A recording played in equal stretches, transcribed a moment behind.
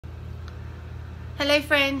Hello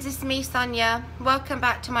friends, it's me Sonia. Welcome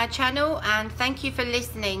back to my channel and thank you for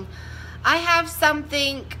listening. I have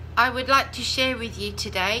something I would like to share with you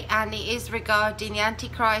today, and it is regarding the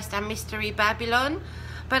Antichrist and Mystery Babylon.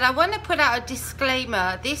 But I want to put out a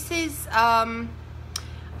disclaimer. This is I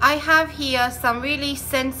have here some really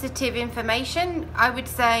sensitive information, I would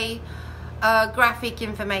say graphic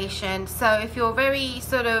information. So if you're very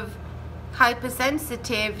sort of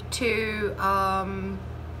hypersensitive to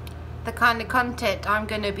the kind of content I'm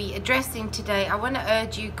going to be addressing today, I want to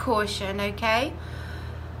urge you caution, okay?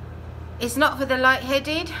 It's not for the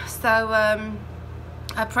light-headed, so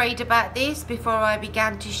I prayed about this before I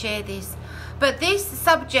began to share this. But this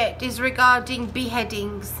subject is regarding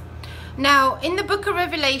beheadings. Now, in the book of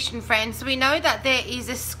Revelation, friends, we know that there is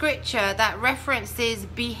a scripture that references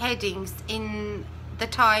beheadings in the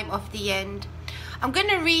time of the end. I'm going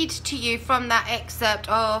to read to you from that excerpt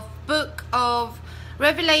of book of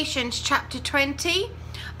Revelation chapter 20,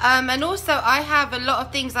 and also I have a lot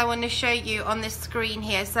of things I want to show you on the screen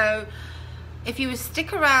here, so if you would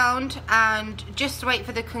stick around and just wait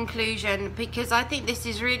for the conclusion, because I think this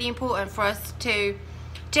is really important for us to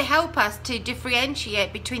help us to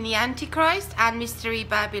differentiate between the Antichrist and Mystery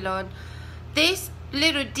Babylon. This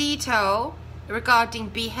little detail regarding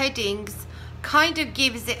beheadings kind of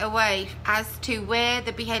gives it away as to where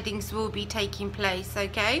the beheadings will be taking place,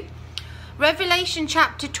 okay? Revelation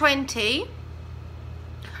chapter 20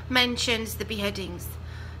 mentions the beheadings.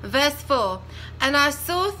 Verse 4, and I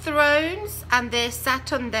saw thrones, and there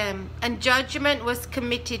sat on them, and judgment was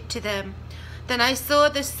committed to them. Then I saw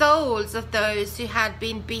the souls of those who had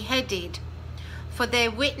been beheaded for their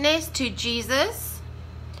witness to Jesus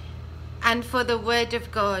and for the word of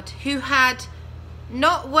God, who had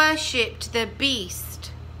not worshipped the beast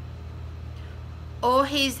or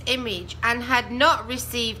his image, and had not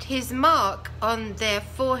received his mark on their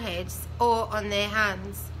foreheads or on their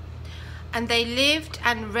hands. And they lived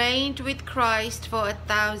and reigned with Christ for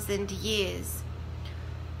 1,000 years.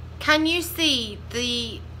 Can you see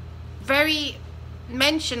the very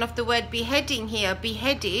mention of the word beheading here?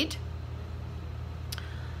 Beheaded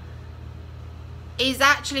is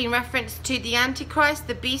actually in reference to the Antichrist,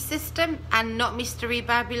 the beast system, and not Mystery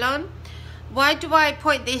Babylon. Why do I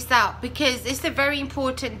point this out? Because it's a very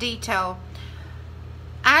important detail.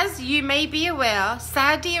 As you may be aware,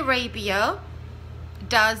 Saudi Arabia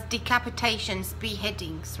does decapitations,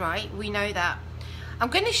 beheadings, right? We know that. I'm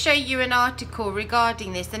going to show you an article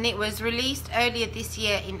regarding this, and it was released earlier this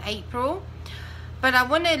year in April. But I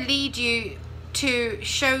want to lead you to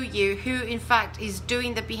show you who in fact is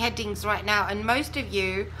doing the beheadings right now. And most of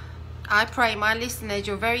you, I pray, my listeners,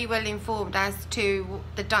 you're very well informed as to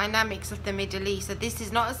the dynamics of the Middle East. So this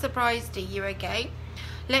is not a surprise to you, okay?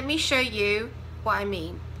 Let me show you what I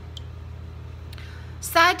mean.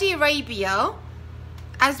 Saudi Arabia,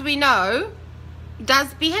 as we know,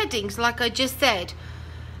 does beheadings, like I just said.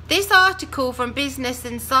 This article from Business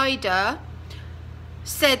Insider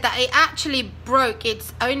said that it actually broke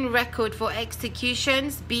its own record for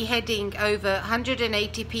executions, beheading over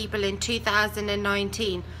 180 people in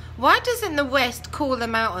 2019. Why doesn't the West call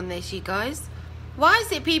them out on this, you guys? Why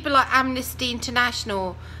is it people like Amnesty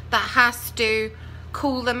International that has to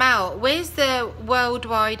call them out? Where's the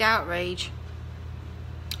worldwide outrage?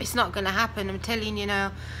 It's not going to happen, I'm telling you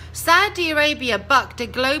now. Saudi Arabia bucked a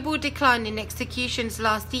global decline in executions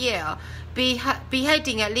last year,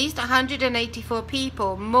 beheading at least 184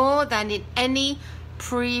 people, more than in any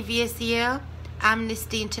previous year,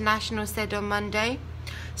 Amnesty International said on Monday.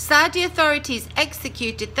 Saudi authorities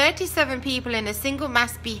executed 37 people in a single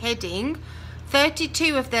mass beheading,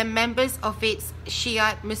 32 of them members of its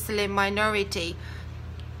Shiite Muslim minority.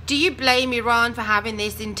 Do you blame Iran for having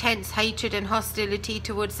this intense hatred and hostility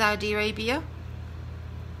towards Saudi Arabia?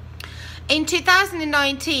 In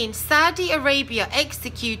 2019, Saudi Arabia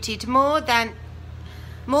executed more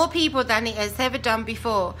people than it has ever done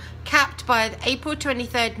before, capped by the April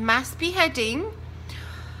 23rd mass beheading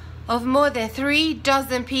of more than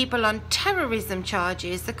 36 people on terrorism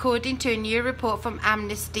charges, according to a new report from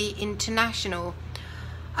Amnesty International.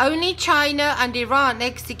 Only China and Iran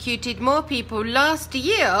executed more people last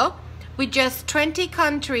year, with just 20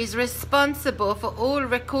 countries responsible for all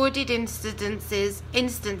recorded instances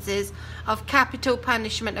of capital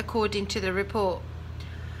punishment, according to the report.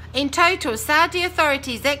 In total, Saudi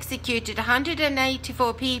authorities executed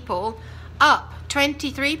 184 people, up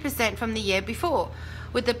 23% from the year before,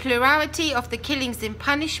 with the plurality of the killings in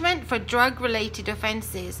punishment for drug-related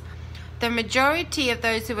offences. The majority of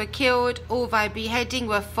those who were killed, all by beheading,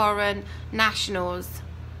 were foreign nationals.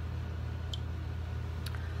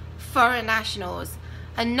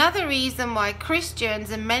 Another reason why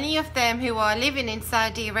Christians, and many of them who are living in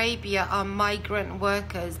Saudi Arabia, are migrant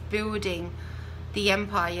workers building the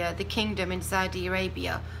empire, the kingdom in Saudi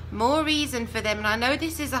Arabia. More reason for them, and I know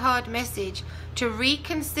this is a hard message, to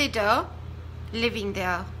reconsider living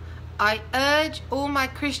there. I urge all my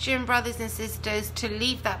Christian brothers and sisters to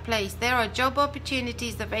leave that place. There are job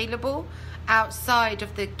opportunities available outside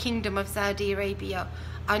of the kingdom of Saudi Arabia.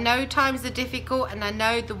 I know times are difficult, and I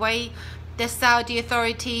know the way the Saudi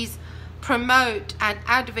authorities promote and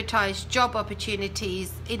advertise job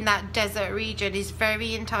opportunities in that desert region is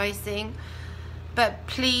very enticing, but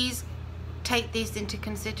please take this into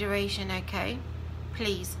consideration, okay?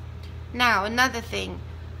 Please. Now, another thing,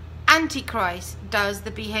 Antichrist does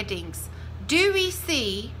the beheadings. Do we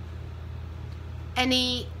see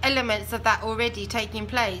any elements of that already taking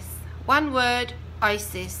place? One word,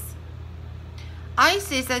 ISIS.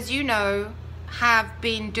 ISIS, as you know, have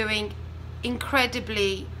been doing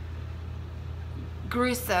incredibly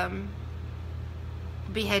gruesome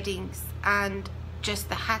beheadings and just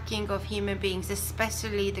the hacking of human beings,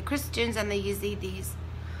 especially the Christians and the Yazidis.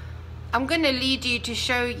 I'm going to lead you to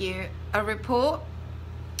show you a report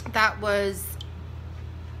that was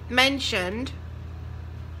mentioned.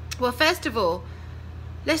 Well, first of all,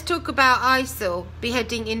 let's talk about ISIL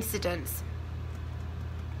beheading incidents.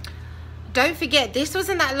 Don't forget, this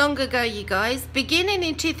wasn't that long ago, you guys. Beginning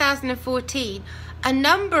in 2014, a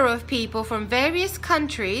number of people from various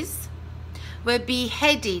countries were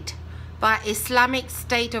beheaded by Islamic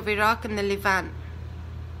State of Iraq and the Levant,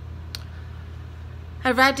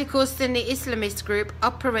 a radical Sunni Islamist group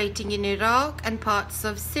operating in Iraq and parts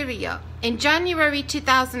of Syria. In January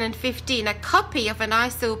 2015, a copy of an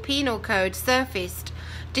ISIL penal code surfaced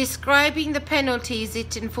describing the penalties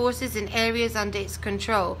it enforces in areas under its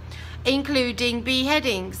control, including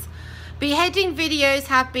beheadings. Beheading videos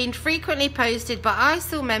have been frequently posted by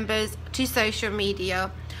ISIL members to social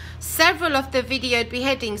media. Several of the videoed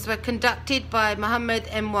beheadings were conducted by Mohammed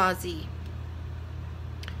Emwazi.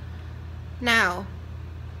 Now,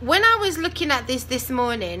 when I was looking at this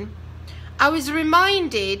morning, I was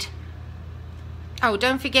reminded, oh,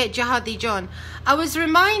 don't forget Jihadi John. I was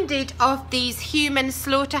reminded of these human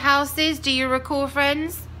slaughterhouses. Do you recall,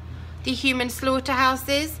 friends? The human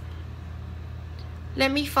slaughterhouses.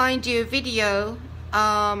 Let me find you a video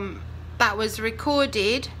that was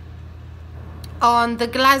recorded on the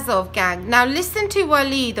Glazov gang. Now listen to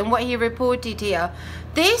Walid and what he reported here.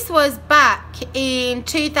 This was back in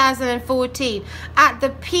 2014 at the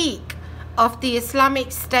peak of the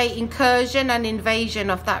Islamic State incursion and invasion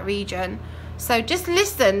of that region. So just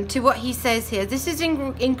listen to what he says here. This is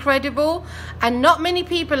incredible, and not many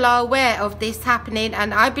people are aware of this happening,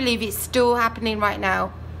 and I believe it's still happening right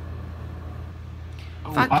now.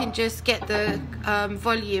 If I can just get the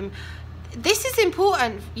volume. This is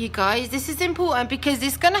important, you guys. This is important because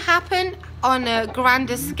it's going to happen on a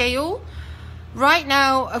grander scale. Right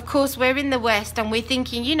now, of course, we're in the West and we're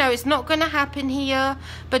thinking, you know, it's not going to happen here.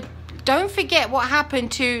 But don't forget what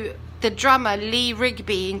happened to the drummer Lee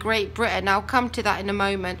Rigby in Great Britain. I'll come to that in a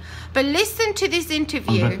moment. But listen to this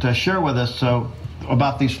interview. But share with us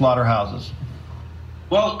about these slaughterhouses.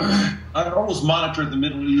 Well, I always monitored the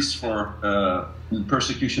Middle East for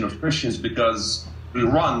persecution of Christians because we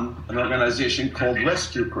run an organization called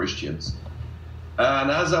Rescue Christians.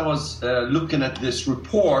 And as I was looking at this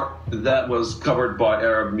report that was covered by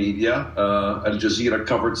Arab media, Al Jazeera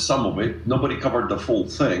covered some of it, nobody covered the full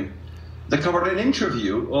thing. They covered an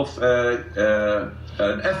interview of an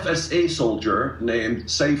FSA soldier named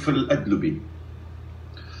Saif al-Adlubi.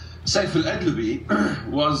 Saif al-Adlubi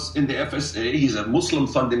was in the FSA. He's a Muslim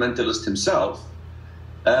fundamentalist himself,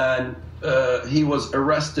 and he was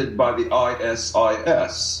arrested by the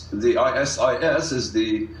ISIS. The ISIS is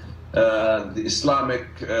the Islamic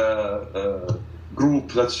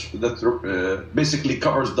group that basically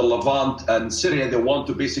covers the Levant and Syria. They want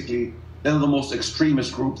to basically, they're the most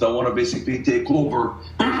extremist group that want to basically take over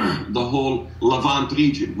the whole Levant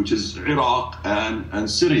region, which is Iraq and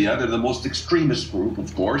Syria. They're the most extremist group,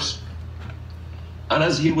 of course. And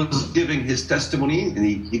as he was giving his testimony, and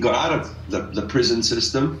he got out of the prison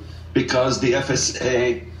system because the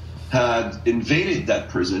FSA had invaded that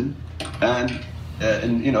prison, and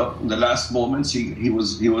you know, in the last moments he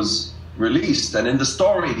was released. And in the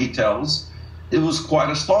story he tells, it was quite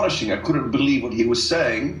astonishing. I couldn't believe what he was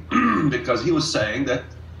saying because he was saying that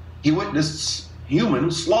he witnessed human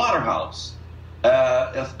slaughterhouse.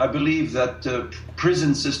 I believe that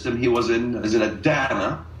prison system he was in is in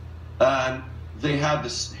Adana, and they had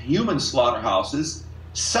this human slaughterhouses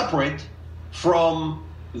separate from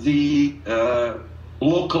the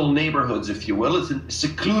local neighborhoods, if you will. It's a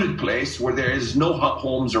secluded place where there is no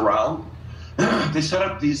homes around. They set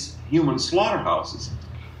up these human slaughterhouses.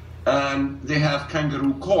 And they have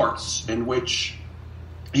kangaroo courts in which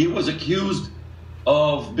he was accused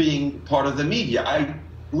of being part of the media. I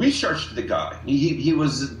researched the guy. He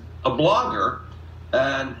was a blogger,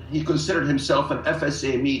 and he considered himself an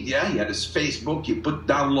FSA media. He had his Facebook. He put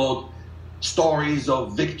download stories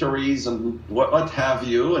of victories and what have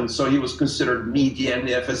you, and so he was considered media in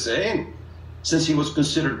the FSA. And since he was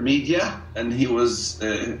considered media, and he was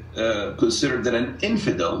considered an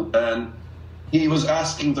infidel, and he was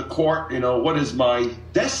asking the court, what is my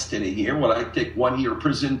destiny here? Will I take 1 year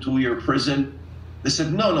prison, 2 year prison? They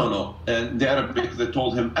said, no. And the Arabic, they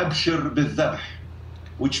told him, Abshir bil-dhabh,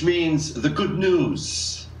 which means the good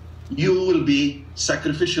news. You will be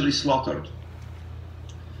sacrificially slaughtered.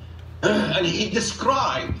 And he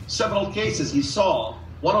described several cases he saw.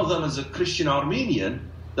 One of them is a Christian Armenian,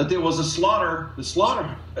 that there was the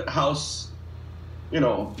slaughterhouse,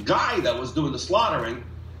 guy that was doing the slaughtering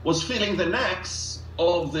was feeling the necks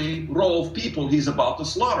of the row of people he's about to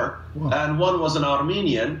slaughter. Wow. And one was an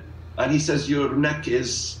Armenian, and he says, your neck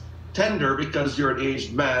is tender because you're an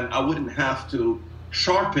aged man. I wouldn't have to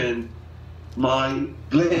sharpen my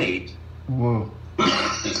blade. Whoa.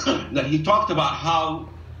 Then he talked about how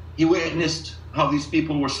he witnessed how these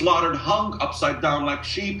people were slaughtered, hung upside down like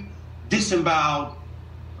sheep, disemboweled,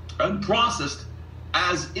 and processed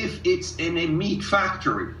as if it's in a meat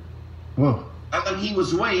factory. Whoa. And then he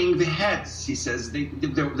was weighing the heads. He says they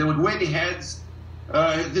would weigh the heads.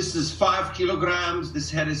 This is 5 kilograms. This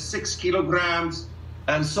head is 6 kilograms,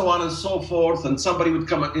 and so on and so forth. And somebody would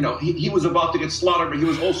come. He was about to get slaughtered, but he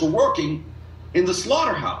was also working in the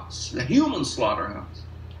slaughterhouse, the human slaughterhouse.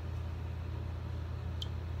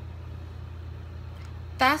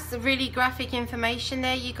 That's really graphic information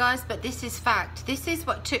there, you guys, but this is fact. This is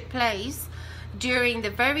what took place during the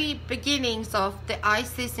very beginnings of the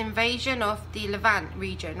ISIS invasion of the Levant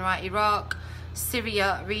region, right? Iraq,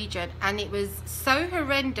 Syria region. And it was so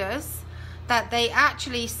horrendous that they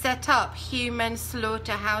actually set up human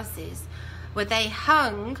slaughterhouses where they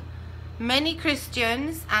hung many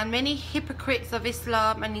Christians and many hypocrites of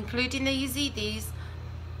Islam, and including the Yazidis,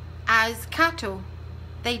 as cattle.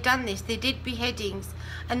 They done this. They did beheadings.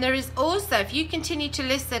 And there is also, if you continue to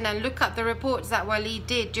listen and look up the reports that Walid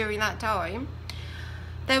did during that time,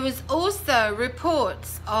 there was also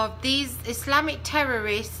reports of these Islamic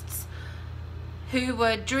terrorists who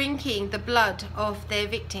were drinking the blood of their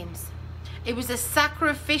victims. It was a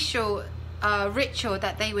sacrificial ritual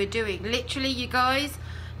that they were doing. Literally, you guys,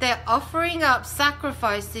 they're offering up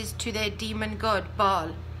sacrifices to their demon god,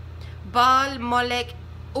 Baal. Baal, Molech,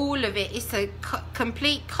 all of it. It's a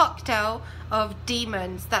complete cocktail of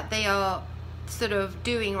demons that they are sort of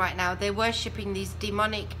doing right now. They're worshipping these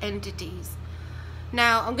demonic entities.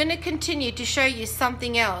 Now, I'm going to continue to show you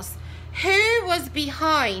something else. Who was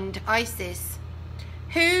behind ISIS?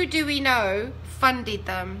 Who do we know funded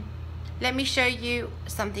them? Let me show you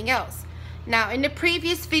something else. Now, in the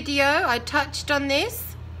previous video, I touched on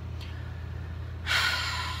this.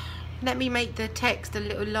 Let me make the text a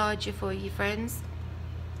little larger for you, friends.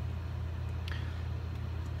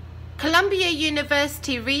 Columbia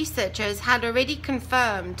University researchers had already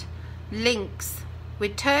confirmed links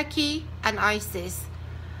with Turkey and ISIS.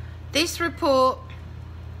 This report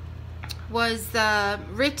was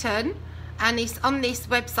written and it's on this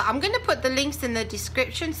website. I'm going to put the links in the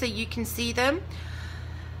description so you can see them.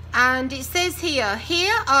 And it says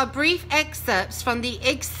here are brief excerpts from the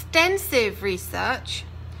extensive research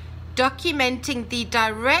documenting the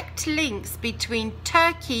direct links between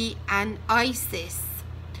Turkey and ISIS.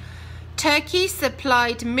 Turkey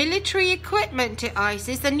supplied military equipment to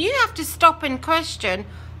ISIS, and you have to stop and question,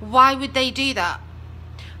 why would they do that?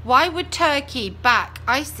 Why would Turkey back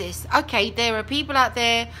ISIS? Okay, there are people out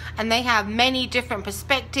there and they have many different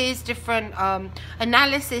perspectives, different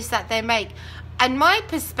analysis that they make. And my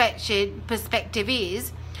perspective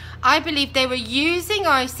is, I believe they were using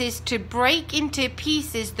ISIS to break into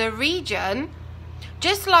pieces the region,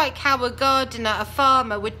 just like how a gardener, a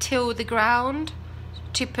farmer would till the ground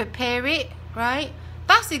to prepare it, right?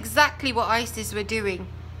 That's exactly what ISIS were doing.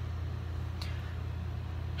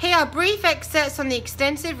 Here are brief excerpts on the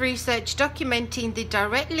extensive research documenting the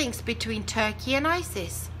direct links between Turkey and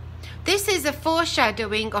ISIS. This is a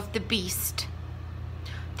foreshadowing of the beast,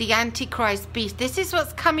 the Antichrist beast. This is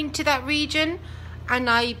what's coming to that region, and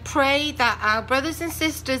I pray that our brothers and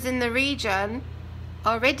sisters in the region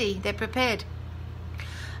are ready, they're prepared.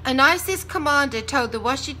 An ISIS commander told the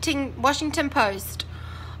Washington Post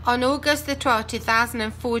on August the 12th,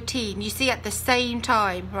 2014, you see, at the same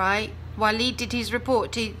time, right? Walid did his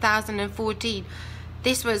report 2014.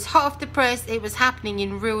 This was hot off the press. It was happening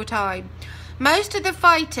in real time. Most of the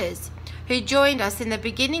fighters who joined us in the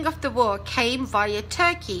beginning of the war came via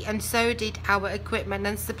Turkey, and so did our equipment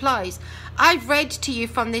and supplies. I've read to you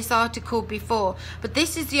from this article before, but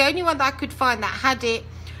this is the only one that I could find that had it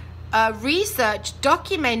researched,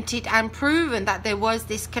 documented and proven that there was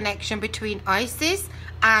this connection between ISIS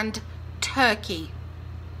and Turkey.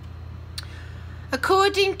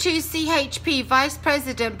 According to CHP Vice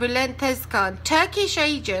President Bülent Tezkan, Turkish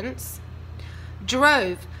agents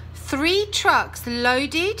drove 3 trucks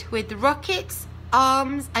loaded with rockets,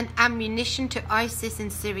 arms and ammunition to ISIS in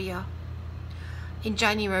Syria in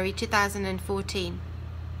January 2014.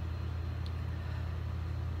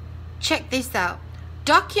 Check this out.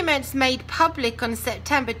 Documents made public on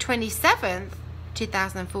September 27th,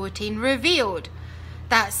 2014 revealed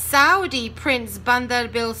that Saudi Prince Bandar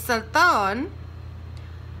bin Sultan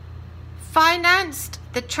financed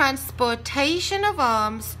the transportation of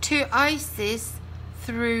arms to ISIS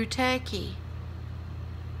through Turkey.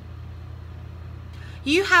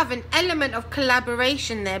 You have an element of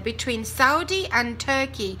collaboration there between Saudi and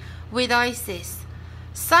Turkey with ISIS.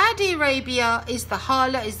 Saudi Arabia is the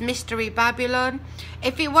harlot, is Mystery Babylon.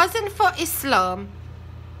 If it wasn't for Islam,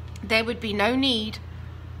 there would be no need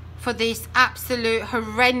for this absolute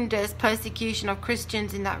horrendous persecution of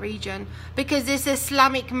Christians in that region, because it's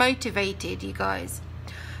Islamic motivated, you guys.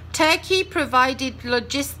 Turkey provided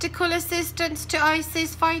logistical assistance to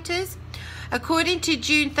ISIS fighters. According to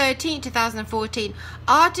June 13, 2014,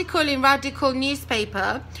 article in Radical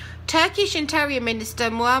newspaper, Turkish Interior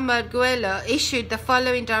Minister Muammer Güler issued the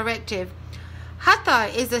following directive.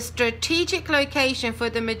 Hatay is a strategic location for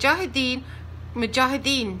the Mujahideen,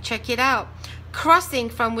 check it out, crossing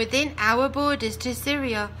from within our borders to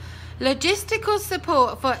Syria. Logistical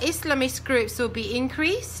support for Islamist groups will be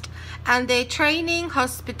increased, and their training,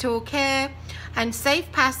 hospital care and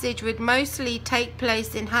safe passage would mostly take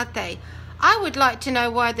place in Hatay. I would like to know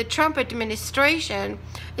why the Trump administration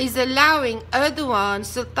is allowing Erdogan,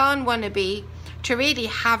 Sultan wannabe, to really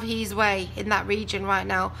have his way in that region right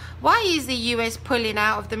now. Why is the US pulling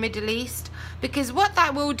out of the Middle East? Because what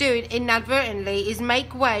that will do inadvertently is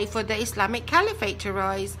make way for the Islamic Caliphate to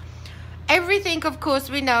rise. Everything, of course,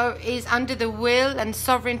 we know is under the will and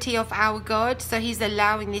sovereignty of our God, so he's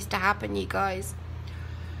allowing this to happen, you guys.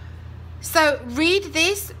 So read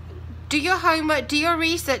this, do your homework, do your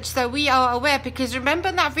research, so we are aware, because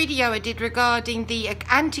remember that video I did regarding the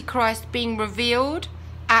Antichrist being revealed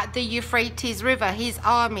at the Euphrates River, his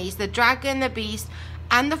armies, the dragon, the beast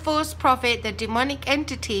and the false prophet, the demonic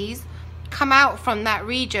entities come out from that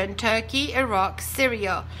region, Turkey, Iraq,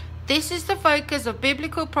 Syria. This is the focus of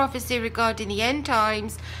biblical prophecy regarding the end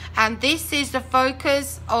times, and this is the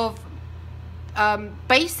focus of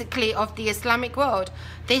basically of the Islamic world.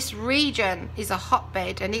 This region is a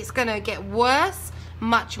hotbed, and it's going to get worse,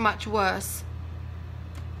 much worse.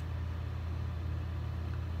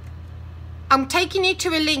 I'm taking you to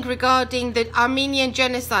a link regarding the Armenian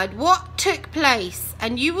genocide, what took place,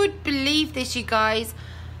 and you would believe this, you guys,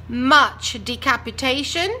 much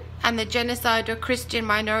decapitation and the genocide of Christian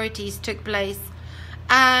minorities took place.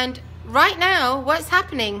 And right now, what's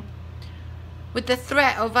happening with the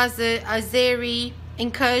threat of Azeri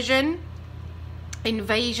invasion?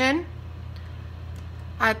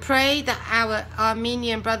 I pray that our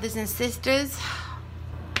Armenian brothers and sisters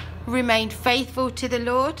remain faithful to the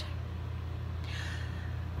Lord.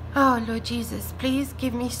 Oh, Lord Jesus, please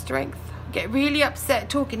give me strength. I get really upset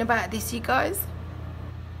talking about this, you guys.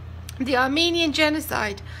 The Armenian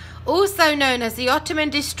genocide, also known as the Ottoman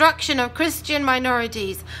destruction of Christian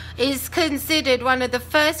minorities, is considered one of the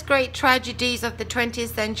first great tragedies of the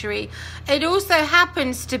 20th century. It also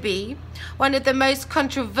happens to be one of the most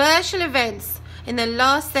controversial events in the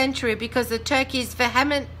last century because of Turkey's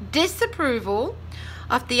vehement disapproval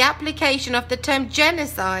of the application of the term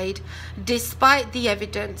genocide despite the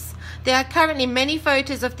evidence. There are currently many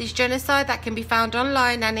photos of this genocide that can be found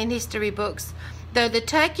online and in history books, though the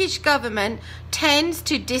Turkish government tends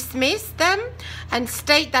to dismiss them and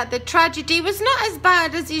state that the tragedy was not as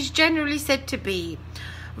bad as is generally said to be.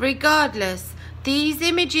 Regardless, these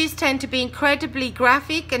images tend to be incredibly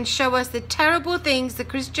graphic and show us the terrible things the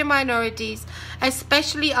Christian minorities,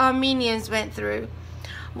 especially Armenians, went through.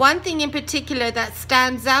 One thing in particular that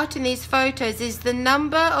stands out in these photos is the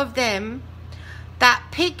number of them that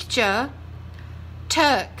picture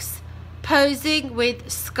Turks posing with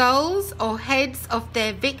skulls or heads of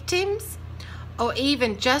their victims, or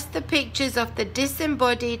even just the pictures of the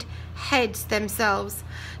disembodied heads themselves.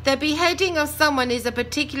 The beheading of someone is a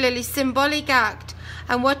particularly symbolic act,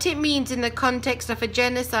 and what it means in the context of a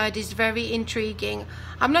genocide is very intriguing.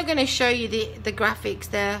 I'm not going to show you the graphics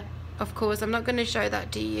there, of course. I'm not going to show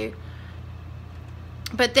that to you.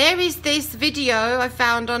 But there is this video I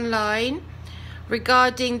found online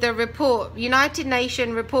regarding the report, United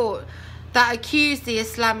Nations report, that accused the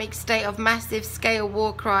Islamic State of massive scale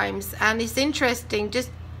war crimes. And it's interesting.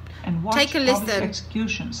 Just take a listen.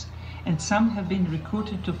 Executions, and some have been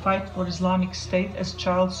recruited to fight for Islamic State as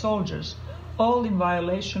child soldiers, all in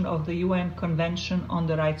violation of the UN Convention on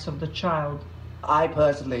the Rights of the Child. I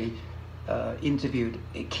personally interviewed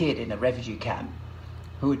a kid in a refugee camp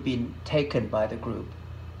who had been taken by the group,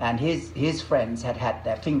 and his friends had had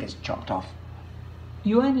their fingers chopped off.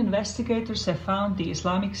 UN investigators have found the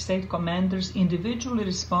Islamic State commanders individually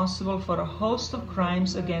responsible for a host of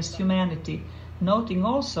crimes against humanity, noting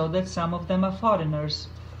also that some of them are foreigners.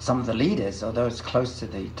 Some of the leaders, or those close to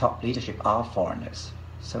the top leadership, are foreigners,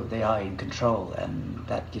 so they are in control, and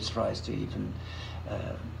that gives rise to even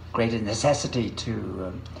greater necessity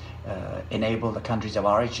to enable the countries of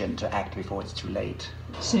origin to act before it's too late.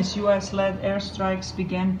 Since US-led airstrikes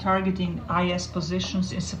began targeting IS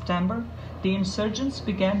positions in September, the insurgents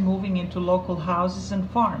began moving into local houses and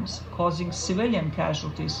farms, causing civilian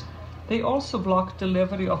casualties. They also blocked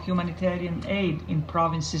delivery of humanitarian aid in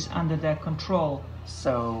provinces under their control.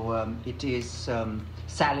 So it is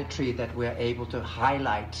salutary that we're able to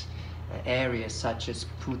highlight areas such as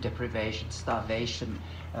food deprivation, starvation,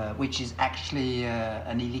 which is actually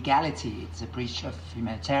an illegality. It's a breach of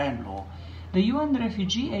humanitarian law. The UN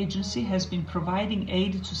Refugee Agency has been providing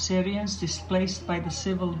aid to Syrians displaced by the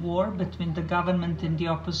civil war between the government and the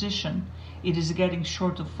opposition. It is getting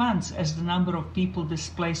short of funds as the number of people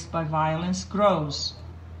displaced by violence grows.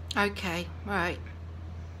 Okay, right.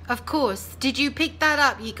 Of course. Did you pick that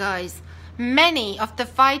up, you guys? Many of the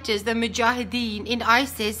fighters, the Mujahideen in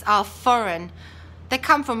ISIS, are foreign. They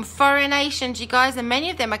come from foreign nations, you guys, and many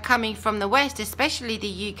of them are coming from the West, especially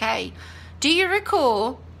the UK. Do you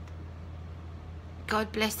recall...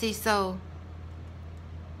 God bless his soul.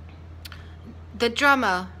 The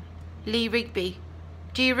drummer, Lee Rigby.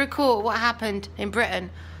 Do you recall what happened in Britain?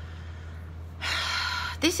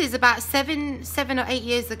 This is about seven or 8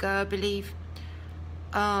 years ago, I believe.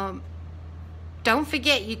 Don't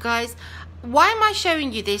forget, you guys. Why am I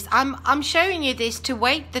showing you this? I'm showing you this to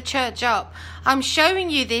wake the church up. I'm showing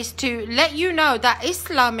you this to let you know that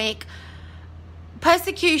Islamic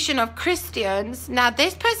persecution of Christians. Now,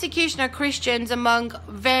 there's persecution of Christians among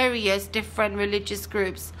various different religious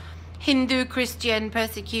groups. Hindu Christian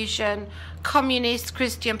persecution, communist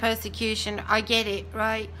Christian persecution. I get it,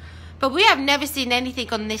 right? But we have never seen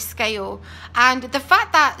anything on this scale. And the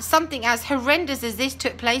fact that something as horrendous as this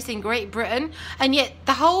took place in Great Britain, and yet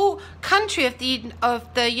the whole country of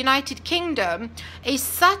the United Kingdom is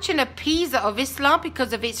such an appeaser of Islam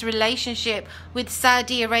because of its relationship with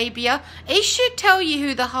Saudi Arabia, it should tell you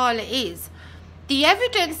who the harlot is. The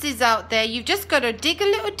evidence is out there. You've just got to dig a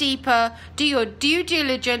little deeper, do your due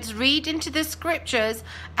diligence, read into the scriptures,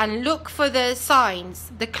 and look for the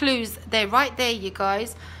signs, the clues. They're right there, you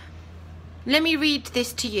guys. Let me read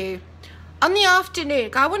this to you. On the afternoon,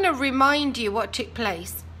 I want to remind you what took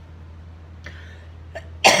place.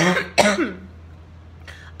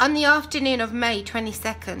 On the afternoon of May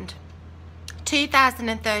 22nd,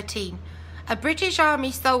 2013, a British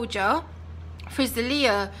Army soldier,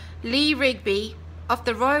 Fusilier Lee Rigby of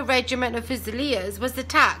the Royal Regiment of Fusiliers, was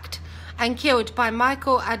attacked and killed by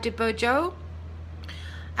Michael Adebojo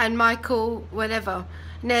and Michael whatever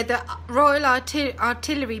near the Royal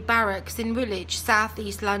Artillery Barracks in Woolwich,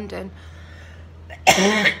 southeast London.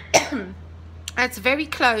 That's very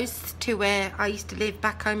close to where I used to live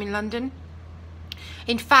back home in London.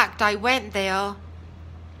 In fact, I went there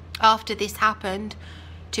after this happened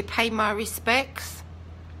to pay my respects.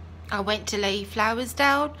 I went to lay flowers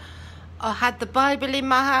down. I had the Bible in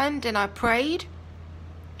my hand and I prayed.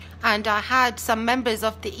 And I had some members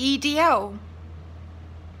of the EDL,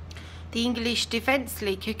 the English Defence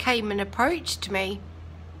League, who came and approached me.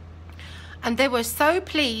 And they were so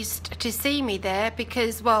pleased to see me there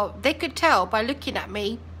because, well, they could tell by looking at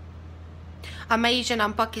me. I'm Asian,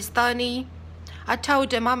 I'm Pakistani. I told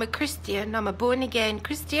them I'm a Christian, I'm a born-again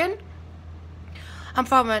Christian. I'm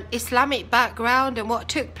from an Islamic background, and what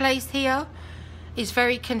took place here is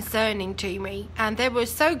very concerning to me. And they were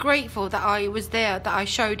so grateful that I was there, that I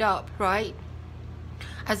showed up, right,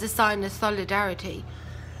 as a sign of solidarity.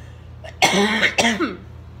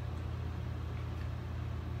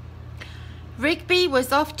 Rigby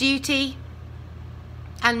was off duty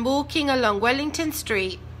and walking along Wellington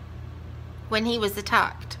Street when he was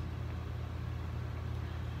attacked.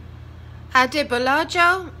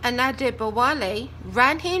 Adebolajo and Adebowale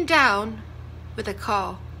ran him down with a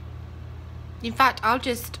car. In fact, I'll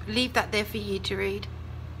just leave that there for you to read.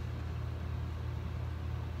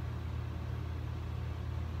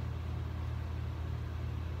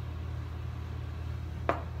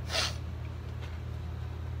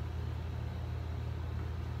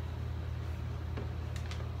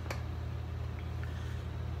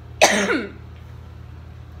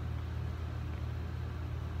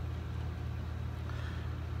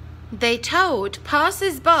 They told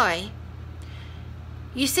passers-by.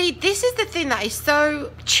 You see, this is the thing that is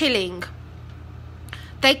so chilling.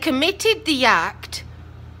 They committed the act,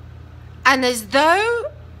 and as though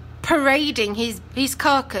parading his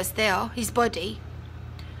carcass there, his body,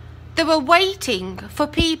 they were waiting for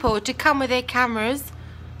people to come with their cameras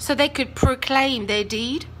so they could proclaim their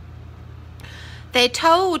deed. They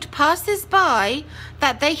told passers-by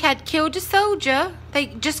that they had killed a soldier. They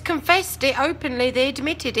just confessed it openly. They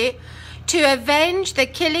admitted it, to avenge the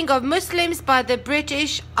killing of Muslims by the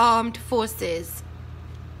British Armed Forces.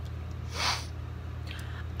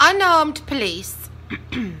 Unarmed police.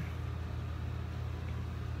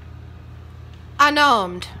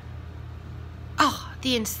 Unarmed. Oh,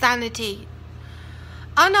 the insanity.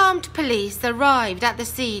 Unarmed police arrived at the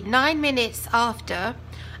scene 9 minutes after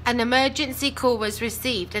an emergency call was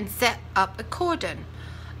received and set up a cordon.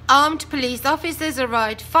 Armed police officers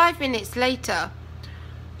arrived 5 minutes later.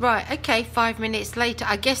 Right, okay, 5 minutes later.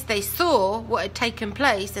 I guess they saw what had taken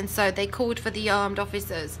place, and so they called for the armed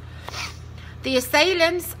officers. The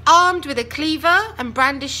assailants, armed with a cleaver and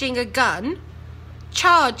brandishing a gun,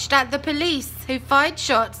 charged at the police, who fired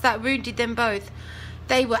shots that wounded them both.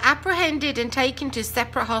 They were apprehended and taken to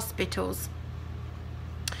separate hospitals.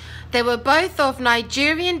 They were both of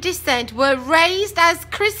Nigerian descent, were raised as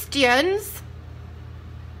Christians,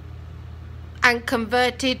 and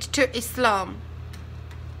converted to Islam.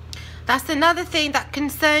 That's another thing that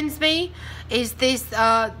concerns me, is this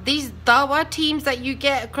these Dawa teams that you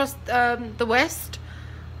get across the West.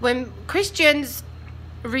 When Christians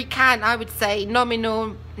recant, I would say,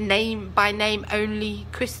 nominal name by name only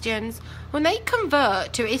Christians, when they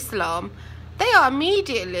convert to Islam, they are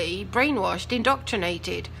immediately brainwashed,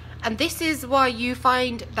 indoctrinated. And this is why you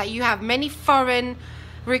find that you have many foreign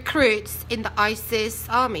recruits in the ISIS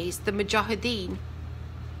armies, the Mujahideen.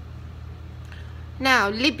 Now,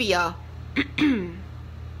 Libya.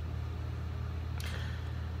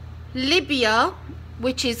 Libya,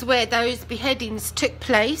 which is where those beheadings took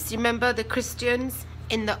place. Remember the Christians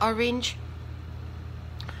in the orange?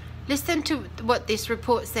 Listen to what this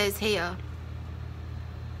report says here.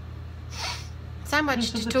 So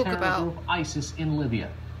much to talk about. Group ISIS in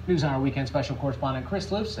Libya. NewsHour Weekend Special Correspondent Chris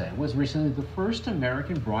Livesay was recently the first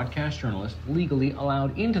American broadcast journalist legally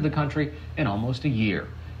allowed into the country in almost a year.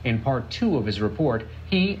 In part 2 of his report,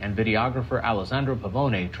 he and videographer Alessandro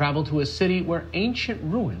Pavone traveled to a city where ancient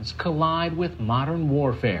ruins collide with modern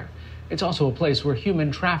warfare. It's also a place where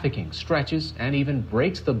human trafficking stretches and even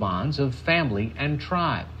breaks the bonds of family and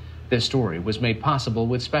tribe. This story was made possible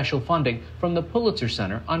with special funding from the Pulitzer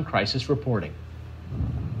Center on Crisis Reporting.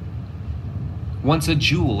 Once a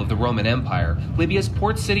jewel of the Roman Empire, Libya's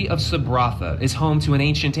port city of Sabratha is home to an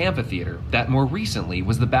ancient amphitheater that more recently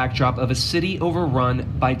was the backdrop of a city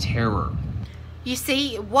overrun by terror. You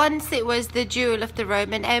see, once it was the jewel of the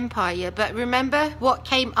Roman Empire, but remember what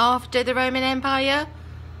came after the Roman Empire?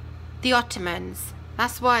 The Ottomans.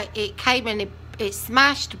 That's why it came and it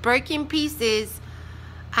smashed, broke in pieces,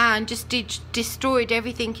 and just destroyed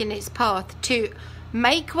everything in its path to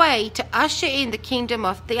make way to usher in the kingdom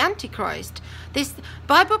of the Antichrist. This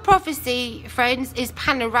Bible prophecy, friends, is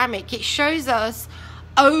panoramic. It shows us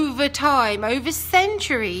over time, over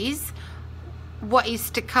centuries, what is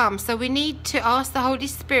to come. So we need to ask the Holy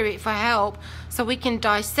Spirit for help so we can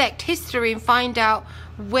dissect history and find out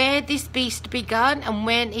where this beast began and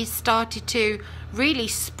when it started to really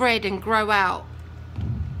spread and grow out.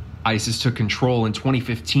 ISIS took control in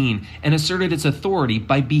 2015 and asserted its authority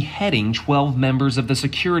by beheading 12 members of the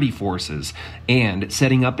security forces and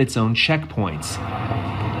setting up its own checkpoints.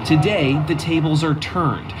 Today, the tables are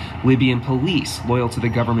turned. Libyan police, loyal to the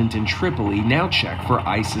government in Tripoli, now check for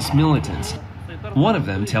ISIS militants. One of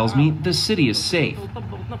them tells me the city is safe.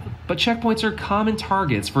 But checkpoints are common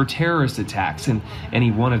targets for terrorist attacks, and any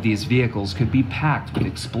one of these vehicles could be packed with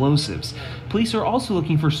explosives. Police are also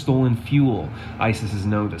looking for stolen fuel. ISIS is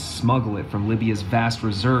known to smuggle it from Libya's vast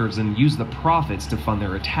reserves and use the profits to fund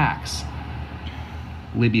their attacks.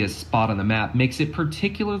 Libya's spot on the map makes it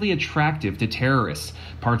particularly attractive to terrorists.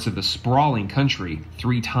 Parts of the sprawling country,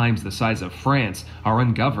 3 times the size of France, are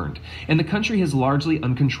ungoverned, and the country has largely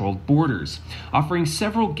uncontrolled borders, offering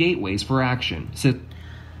several gateways for action.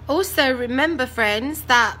 Also, remember, friends,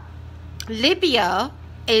 that Libya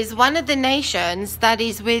is one of the nations that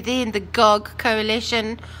is within the Gog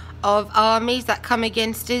coalition of armies that come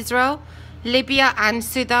against Israel. Libya and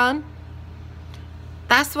Sudan.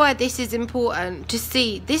 That's why this is important to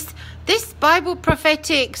see. This Bible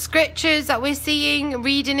prophetic scriptures that we're seeing,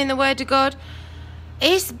 reading in the Word of God,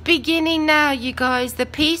 it's beginning now, you guys. The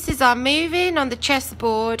pieces are moving on the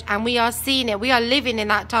chessboard, and we are seeing it. We are living in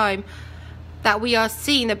that time that we are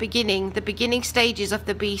seeing the beginning stages of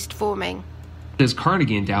the beast forming. Says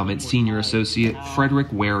Carnegie Endowment Senior Associate Frederick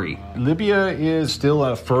Wary. Libya is still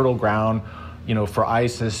a fertile ground, for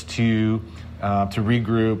ISIS to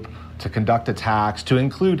regroup, to conduct attacks, to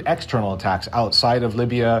include external attacks outside of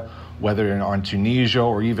Libya, whether on Tunisia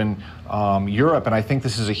or even Europe. And I think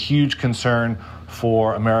this is a huge concern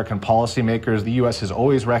for American policymakers. The U.S. has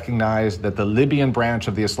always recognized that the Libyan branch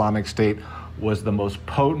of the Islamic State was the most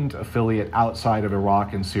potent affiliate outside of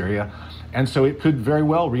Iraq and Syria. And so it could very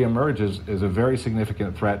well reemerge as a very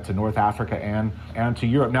significant threat to North Africa and to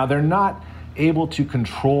Europe. Now, they're not able to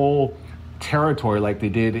control territory like they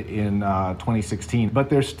did in 2016, but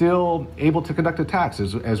they're still able to conduct attacks,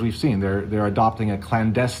 as we've seen. They're adopting a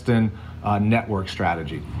clandestine network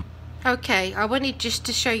strategy. Okay, I wanted just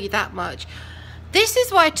to show you that much. This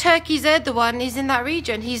is why Turkey's Erdogan is in that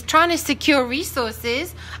region. He's trying to secure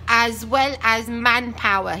resources as well as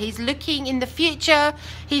manpower. He's looking in the future.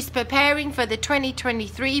 He's preparing for the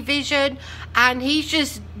 2023 vision. And he's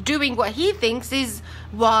just doing what he thinks is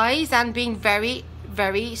wise and being very,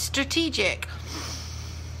 very strategic.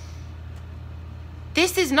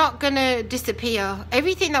 This is not going to disappear.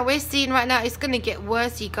 Everything that we're seeing right now is going to get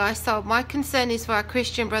worse, you guys. So my concern is for our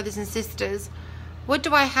Christian brothers and sisters. What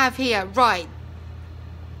do I have here? Right.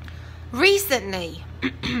 Recently,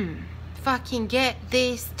 if I can get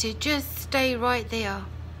this to just stay right there.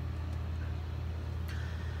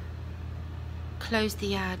 Close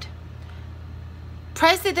the ad.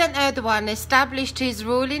 President Erdogan established his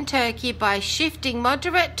rule in Turkey by shifting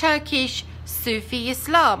moderate Turkish Sufi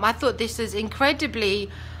Islam. I thought this was incredibly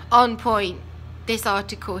on point, this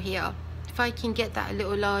article here. If I can get that a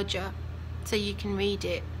little larger so you can read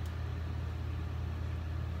it.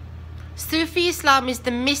 Sufi Islam is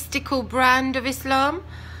the mystical brand of Islam,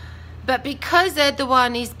 but because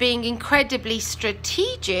Erdogan is being incredibly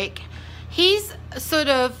strategic, he's sort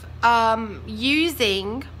of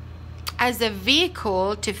using as a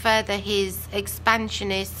vehicle to further his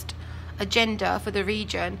expansionist agenda for the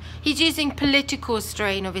region. He's using political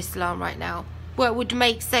strain of Islam right now. Well, it would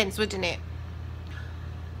make sense, wouldn't it?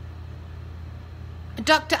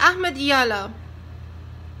 Dr. Ahmed Yala,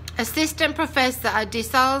 assistant professor at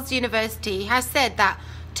DeSales University, has said that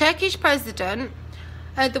Turkish President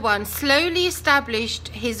Erdogan slowly established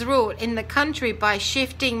his rule in the country by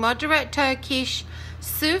shifting moderate Turkish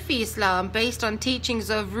Sufi Islam based on teachings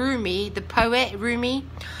of Rumi, the poet Rumi,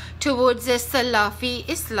 towards a Salafi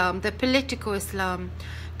Islam, the political Islam.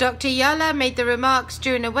 Dr. Yala made the remarks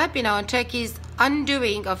during a webinar on Turkey's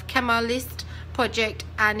undoing of Kemalist project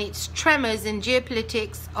and its tremors in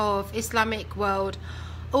geopolitics of Islamic world,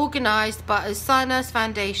 organized by Osana's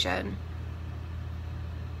Foundation.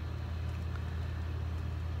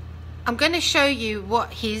 I'm going to show you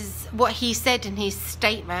what he said in his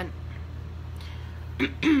statement.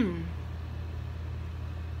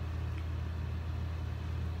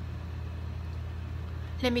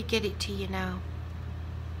 Let me get it to you now.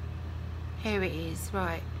 Here it is,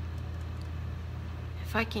 right.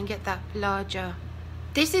 If I can get that larger.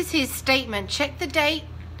 This is his statement. Check the date.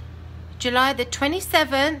 July the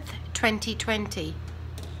 27th, 2020.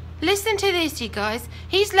 Listen to this, you guys.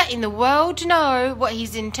 He's letting the world know what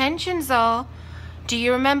his intentions are. Do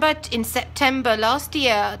you remember in September last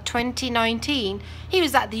year, 2019, he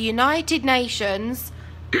was at the United Nations.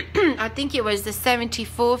 I think it was the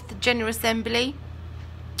 74th General Assembly.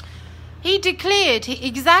 He declared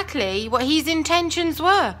exactly what his intentions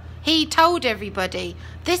were. He told everybody,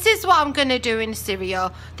 this is what I'm going to do in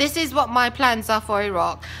Syria. This is what my plans are for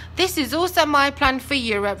Iraq. This is also my plan for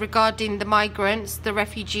Europe regarding the migrants, the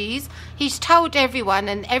refugees. He's told everyone,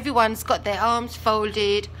 and everyone's got their arms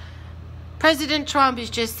folded. President Trump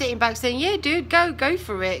is just sitting back saying, yeah, dude, go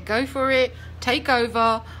for it. Go for it. Take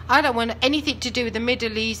over. I don't want anything to do with the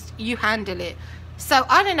Middle East. You handle it. So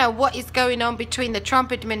I don't know what is going on between the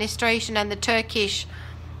Trump administration and the Turkish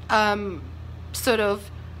sort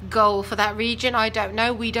of goal for that region. I don't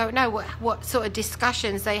know. We don't know what sort of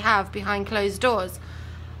discussions they have behind closed doors.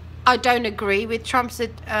 I don't agree with Trump's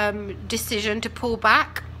decision to pull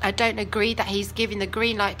back. I don't agree that he's giving the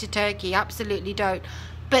green light to Turkey. Absolutely don't.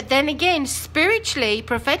 But then again, spiritually,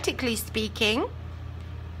 prophetically speaking,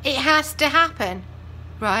 it has to happen,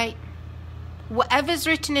 right? Whatever's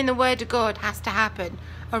written in the Word of God has to happen.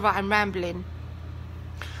 All right, I'm rambling.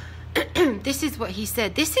 This is what he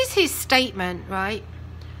said. This is his statement, right?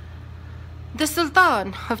 The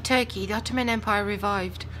Sultan of Turkey, the Ottoman Empire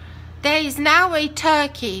revived. There is now a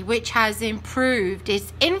Turkey which has improved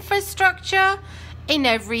its infrastructure in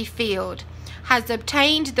every field, has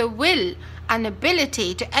obtained the will and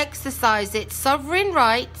ability to exercise its sovereign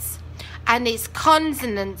rights and its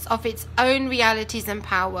cognizance of its own realities and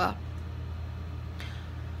power.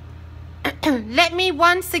 Let me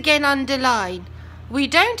once again underline, we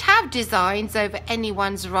don't have designs over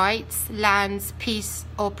anyone's rights, lands, peace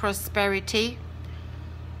or prosperity.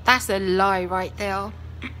 That's a lie right there.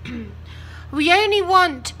 We only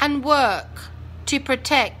want and work to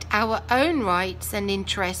protect our own rights and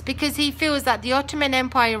interests, because he feels that the Ottoman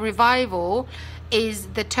Empire revival is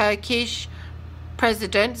the Turkish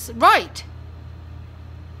president's right.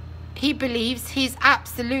 He believes he's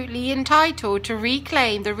absolutely entitled to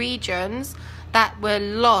reclaim the regions that were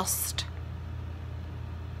lost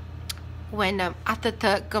when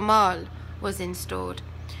Atatürk Kemal was installed.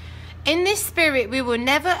 In this spirit, we will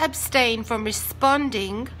never abstain from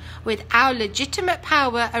responding with our legitimate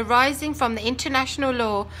power arising from the international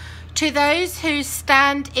law to those who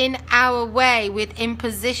stand in our way with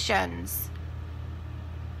impositions.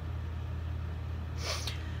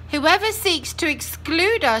 Whoever seeks to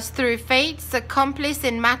exclude us through fate's accomplice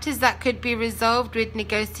in matters that could be resolved with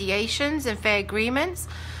negotiations and fair agreements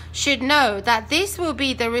should know that this will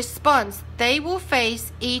be the response they will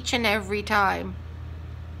face each and every time.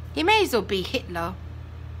 He may as well be Hitler.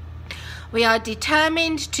 We are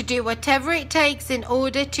determined to do whatever it takes in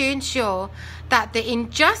order to ensure that the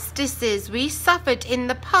injustices we suffered in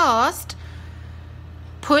the past,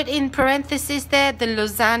 put in parentheses there, the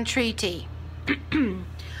Lausanne Treaty.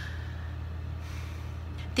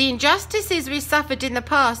 The injustices we suffered in the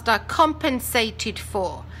past are compensated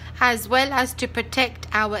for, as well as to protect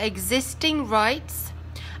our existing rights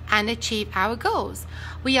and achieve our goals.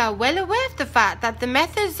 We are well aware of the fact that the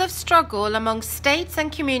methods of struggle among states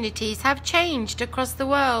and communities have changed across the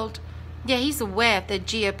world. Yeah, he's aware of the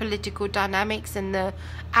geopolitical dynamics in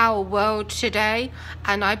our world today,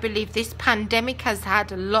 and I believe this pandemic has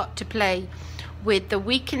had a lot to play with the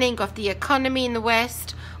weakening of the economy in the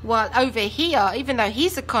West, while over here, even though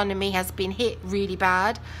his economy has been hit really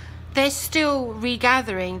bad, they're still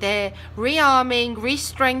regathering, they're rearming,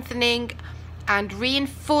 re-strengthening and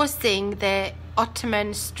reinforcing their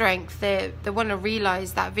Ottoman strength. They want to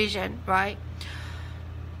realize that vision, right?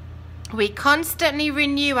 We constantly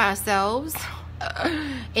renew ourselves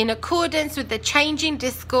in accordance with the changing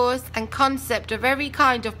discourse and concept of every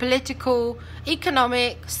kind of political,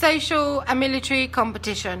 economic, social and military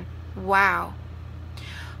competition. Wow.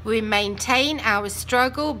 We maintain our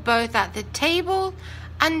struggle both at the table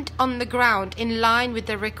and on the ground in line with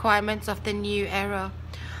the requirements of the new era.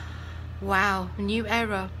 Wow, new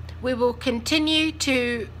era. We will continue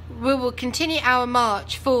our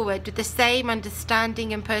march forward with the same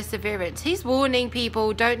understanding and perseverance. He's warning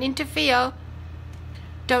people, don't interfere.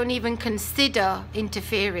 Don't even consider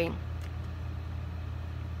interfering.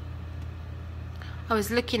 I was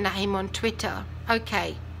looking at him on Twitter.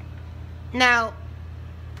 Okay. Now,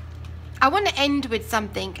 I want to end with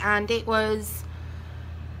something, and it was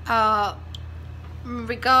in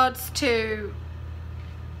regards to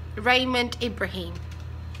Raymond Ibrahim.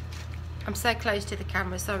 I'm so close to the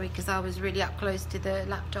camera, sorry, because I was really up close to the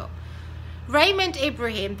laptop. Raymond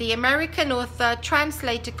Ibrahim, the American author,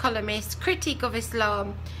 translator, columnist, critic of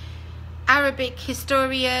Islam, Arabic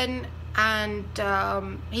historian, and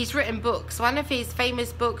he's written books. One of his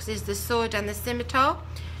famous books is The Sword and the Scimitar.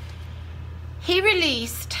 He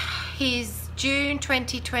released his June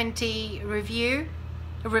 2020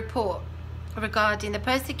 report regarding the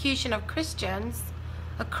persecution of Christians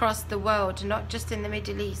across the world, not just in the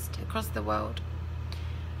Middle East, across the world.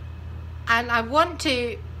 And I want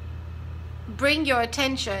to bring your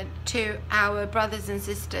attention to our brothers and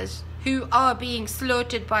sisters who are being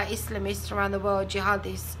slaughtered by Islamists around the world,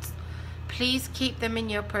 jihadists. Please keep them in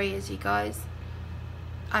your prayers, you guys.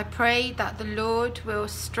 I pray that the Lord will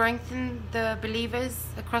strengthen the believers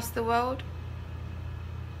across the world.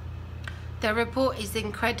 The report is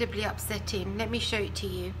incredibly upsetting. Let me show it to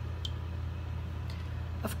you.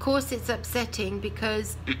 Of course it's upsetting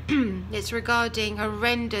because it's regarding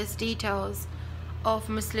horrendous details of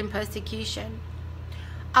Muslim persecution.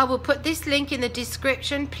 I will put this link in the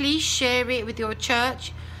description. Please share it with your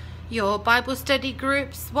church. your Bible study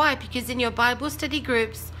groups. Why? Because in your Bible study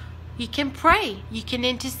groups, you can pray. You can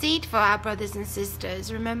intercede for our brothers and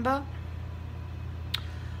sisters, remember?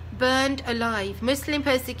 Burned alive. Muslim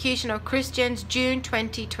persecution of Christians, June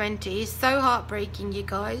 2020. It's so heartbreaking, you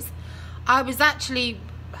guys. I was actually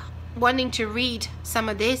wanting to read some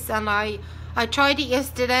of this, and I tried it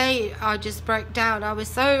yesterday. I just broke down. I was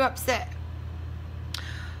so upset.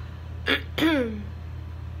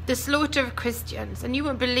 The slaughter of Christians, and you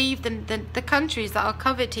wouldn't believe the countries that are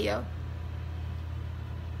covered here.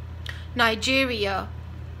 Nigeria.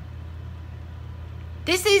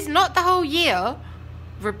 This is not the whole year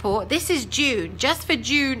report. This is June, just for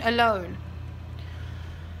June alone.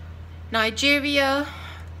 Nigeria,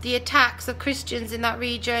 the attacks of Christians in that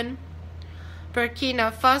region.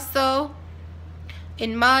 Burkina Faso,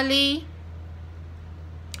 in Mali.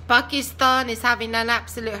 Pakistan is having an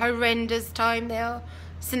absolute horrendous time there.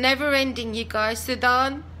 It's never ending, you guys.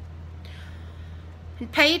 Sudan.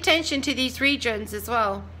 And pay attention to these regions as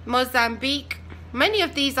well. Mozambique. Many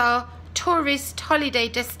of these are tourist holiday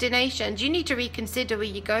destinations. You need to reconsider where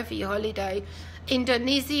you go for your holiday.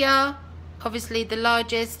 Indonesia, obviously the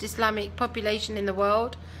largest Islamic population in the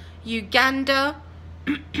world. Uganda.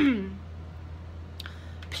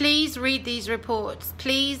 Please read these reports.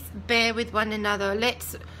 Please bear with one another.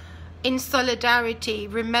 Let's, in solidarity,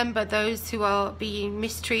 remember those who are being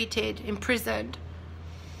mistreated, imprisoned.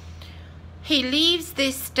 He leaves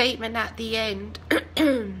this statement at the end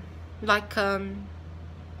like a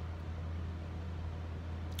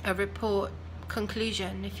report,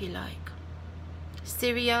 conclusion, if you like.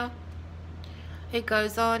 Syria, it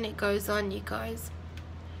goes on, you guys.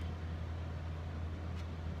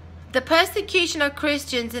 The persecution of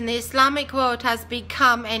Christians in the Islamic world has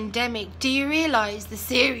become endemic. Do you realize the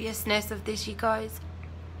seriousness of this, you guys?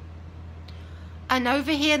 And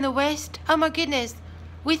over here in the West, oh my goodness,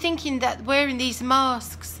 we're thinking that wearing these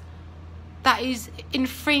masks, that is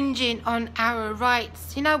infringing on our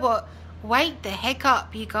rights. You know what? Wake the heck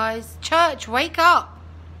up, you guys. Church, wake up.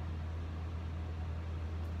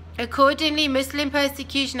 Accordingly, Muslim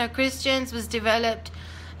persecution of Christians was developed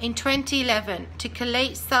in 2011 to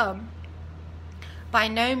collate some, by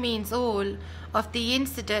no means all, of the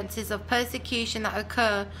incidences of persecution that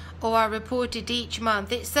occur or are reported each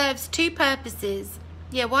month. It serves two purposes.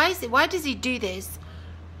 Yeah, why does he do this?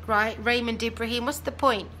 Right, Raymond Ibrahim, what's the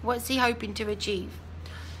point? What's he hoping to achieve?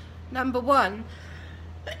 Number one,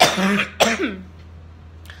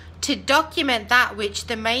 to document that which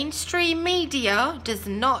the mainstream media does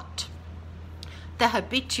not. The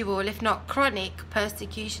habitual, if not chronic,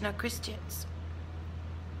 persecution of Christians.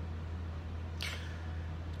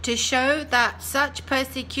 To show that such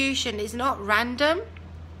persecution is not random,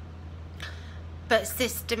 but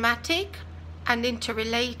systematic and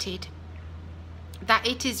interrelated. That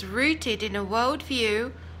it is rooted in a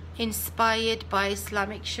worldview inspired by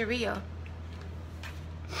Islamic Sharia.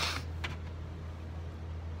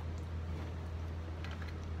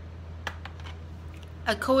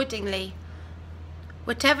 Accordingly,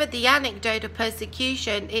 whatever the anecdote of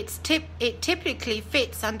persecution, it typically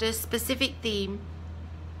fits under a specific theme,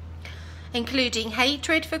 including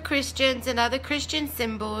hatred for Christians and other Christian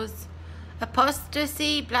symbols,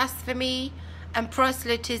 apostasy, blasphemy, and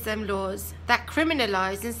proselytism laws that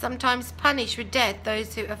criminalize and sometimes punish with death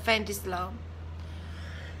those who offend Islam.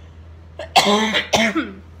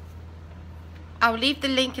 I'll leave the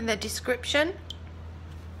link in the description.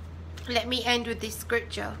 Let me end with this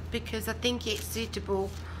scripture because I think it's suitable,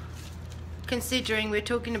 considering we're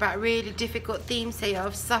talking about really difficult themes here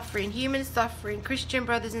of suffering, human suffering, Christian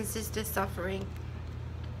brothers and sisters suffering.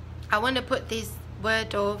 I want to put this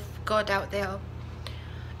word of God out there.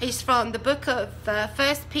 It's from the book of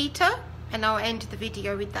 1 Peter, and I'll end the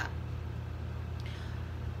video with that.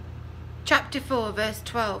 Chapter 4, verse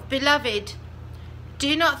 12. Beloved,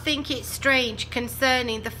 do not think it strange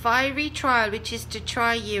concerning the fiery trial which is to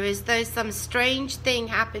try you, as though some strange thing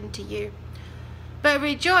happened to you. But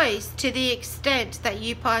rejoice to the extent that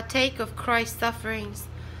you partake of Christ's sufferings,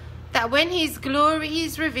 that when his glory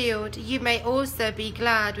is revealed, you may also be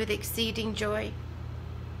glad with exceeding joy.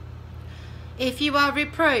 If you are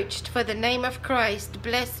reproached for the name of Christ,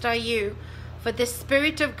 blessed are you, for the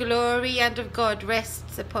Spirit of glory and of God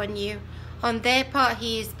rests upon you. On their part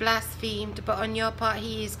he is blasphemed, but on your part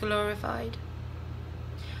he is glorified.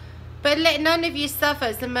 But let none of you suffer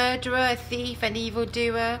as a murderer, a thief, an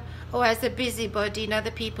evildoer, or as a busybody in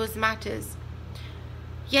other people's matters.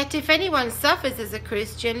 Yet if anyone suffers as a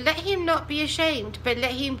Christian, let him not be ashamed, but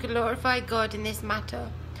let him glorify God in this matter.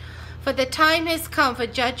 For the time has come for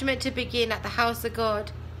judgment to begin at the house of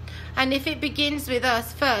God. And if it begins with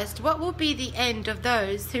us first, what will be the end of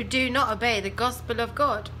those who do not obey the gospel of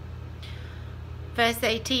God? Verse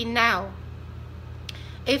 18 now.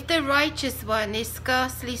 If the righteous one is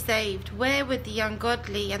scarcely saved, where would the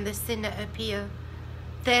ungodly and the sinner appear?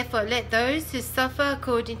 Therefore let those who suffer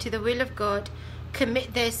according to the will of God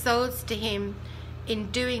commit their souls to him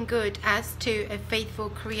in doing good as to a faithful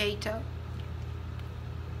Creator.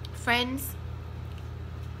 Friends,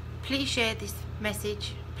 please share this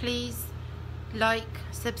message. Please like,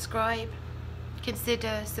 subscribe,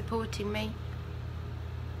 consider supporting me.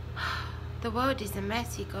 The world is a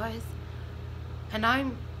mess, you guys, and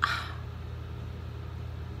I'm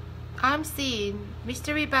seeing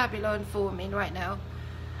Mystery Babylon forming right now.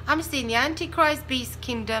 I'm seeing the Antichrist beast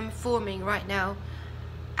kingdom forming right now,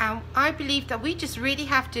 and I believe that we just really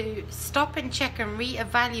have to stop and check and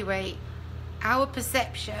reevaluate our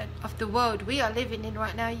perception of the world we are living in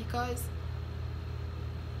right now, you guys.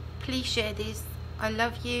 Please share this. I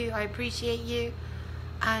love you, I appreciate you,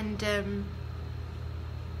 and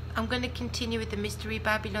I'm going to continue with the Mystery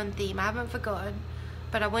Babylon theme. I haven't forgotten,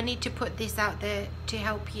 but I wanted to put this out there to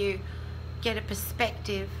help you get a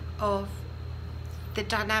perspective of the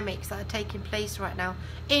dynamics that are taking place right now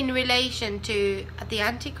in relation to the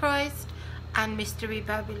Antichrist and Mystery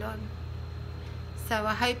Babylon. So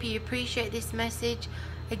I hope you appreciate this message.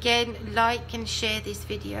 Again, like and share this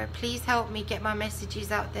video. Please help me get my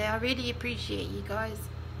messages out there. I really appreciate you guys.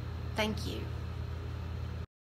 Thank you.